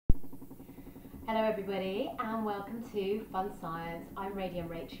Hello everybody and welcome to Fun Science. I'm Radium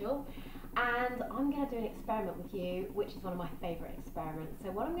Rachel and I'm going to do an experiment with you, which is one of my favourite experiments. So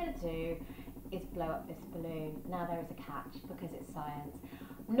what I'm going to do is blow up this balloon. Now there is a catch because it's science.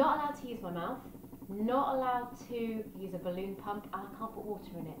 I'm not allowed to use my mouth, not allowed to use a balloon pump, and I can't put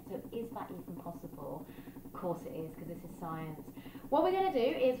water in it. So is that even possible? Of course it is, because this is science. What we're going to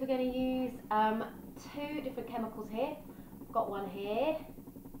do is we're going to use two different chemicals here. I've got one here.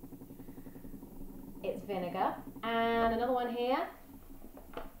 It's vinegar, and another one here,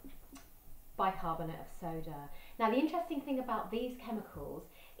 bicarbonate of soda. Now the interesting thing about these chemicals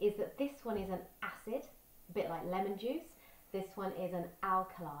is that this one is an acid, a bit like lemon juice. This one is an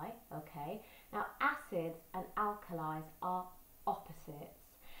alkali, okay? Now acids and alkalis are opposites.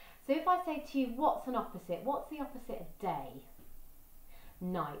 So if I say to you, what's an opposite? What's the opposite of day?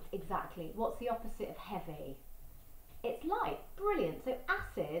 Night, exactly. What's the opposite of heavy? It's light. Brilliant. So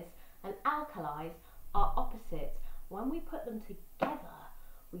acids and alkalis are opposites. When we put them together,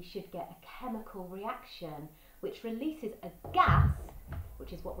 we should get a chemical reaction which releases a gas,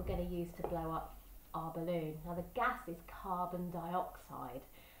 which is what we're going to use to blow up our balloon. Now the gas is carbon dioxide,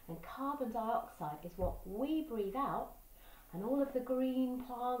 and carbon dioxide is what we breathe out, and all of the green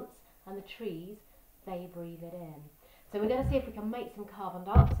plants and the trees, they breathe it in. So we're going to see if we can make some carbon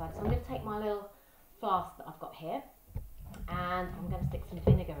dioxide. So I'm going to take my little flask that I've got here, and I'm going to stick some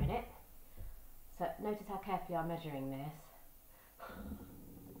vinegar in it. So notice how carefully I'm measuring this.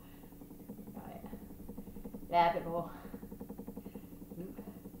 Right. Yeah, a bit more.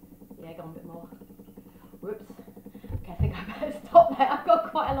 Yeah, go on a bit more. Whoops. Okay, I think I better stop there. I've got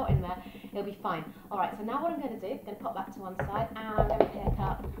quite a lot in there. It'll be fine. Alright, so now what I'm going to do, I'm going to pop that to one side, and I'm going to pick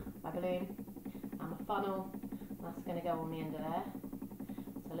up my balloon and my funnel. That's going to go on the end of there.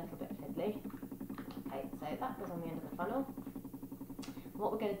 It's a little bit fiddly. Okay, so that goes on the end of the funnel.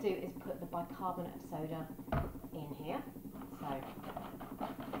 What we're going to do is put the bicarbonate of soda in here. So,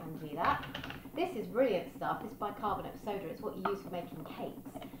 undo that. This is brilliant stuff, this bicarbonate of soda. It's what you use for making cakes.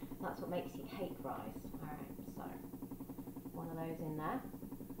 That's what makes your cake rise. Alright, so one of those in there,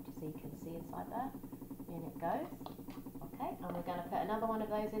 just so you can see inside there. In it goes. Okay, and we're going to put another one of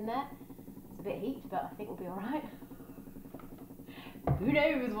those in there. It's a bit heat, but I think we'll be alright. Who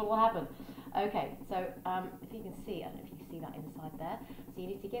knows what will happen? Okay, so if you can see, I don't know if you can see that inside there. So you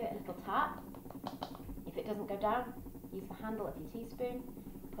need to give it a little tap. If it doesn't go down, use the handle of your teaspoon,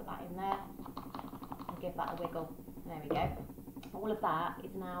 put that in there, and give that a wiggle. There we go. All of that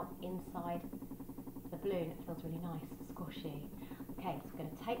is now inside the balloon. It feels really nice, squishy. Okay, so we're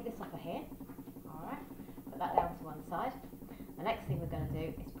going to take this off of here. Alright, put that down to one side. The next thing we're going to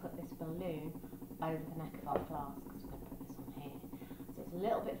do is put this balloon over the neck of our flask. So we're going to put this on here. So it's a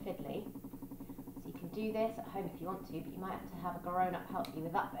little bit fiddly. So you can do this at home if you want to, but you might have to have a grown-up help you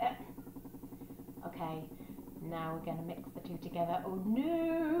with that bit. Okay, now we're going to mix the two together. Oh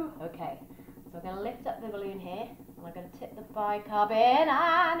no! Okay, so we're going to lift up the balloon here, and we're going to tip the bicarb in,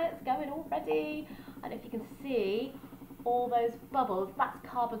 and it's going already. And if you can see all those bubbles, that's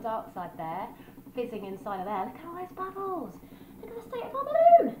carbon dioxide there, fizzing inside of there. Look at all those bubbles. Look at the state of our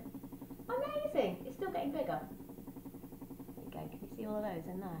balloon. Amazing! It's still getting bigger. There you go. Can you see all of those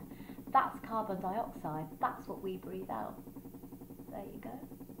in there? That's carbon dioxide. That's what we breathe out. There you go.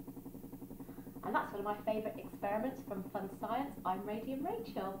 And that's one of my favourite experiments from Fun Science. I'm Radium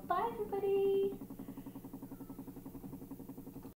Rachel. Bye everybody!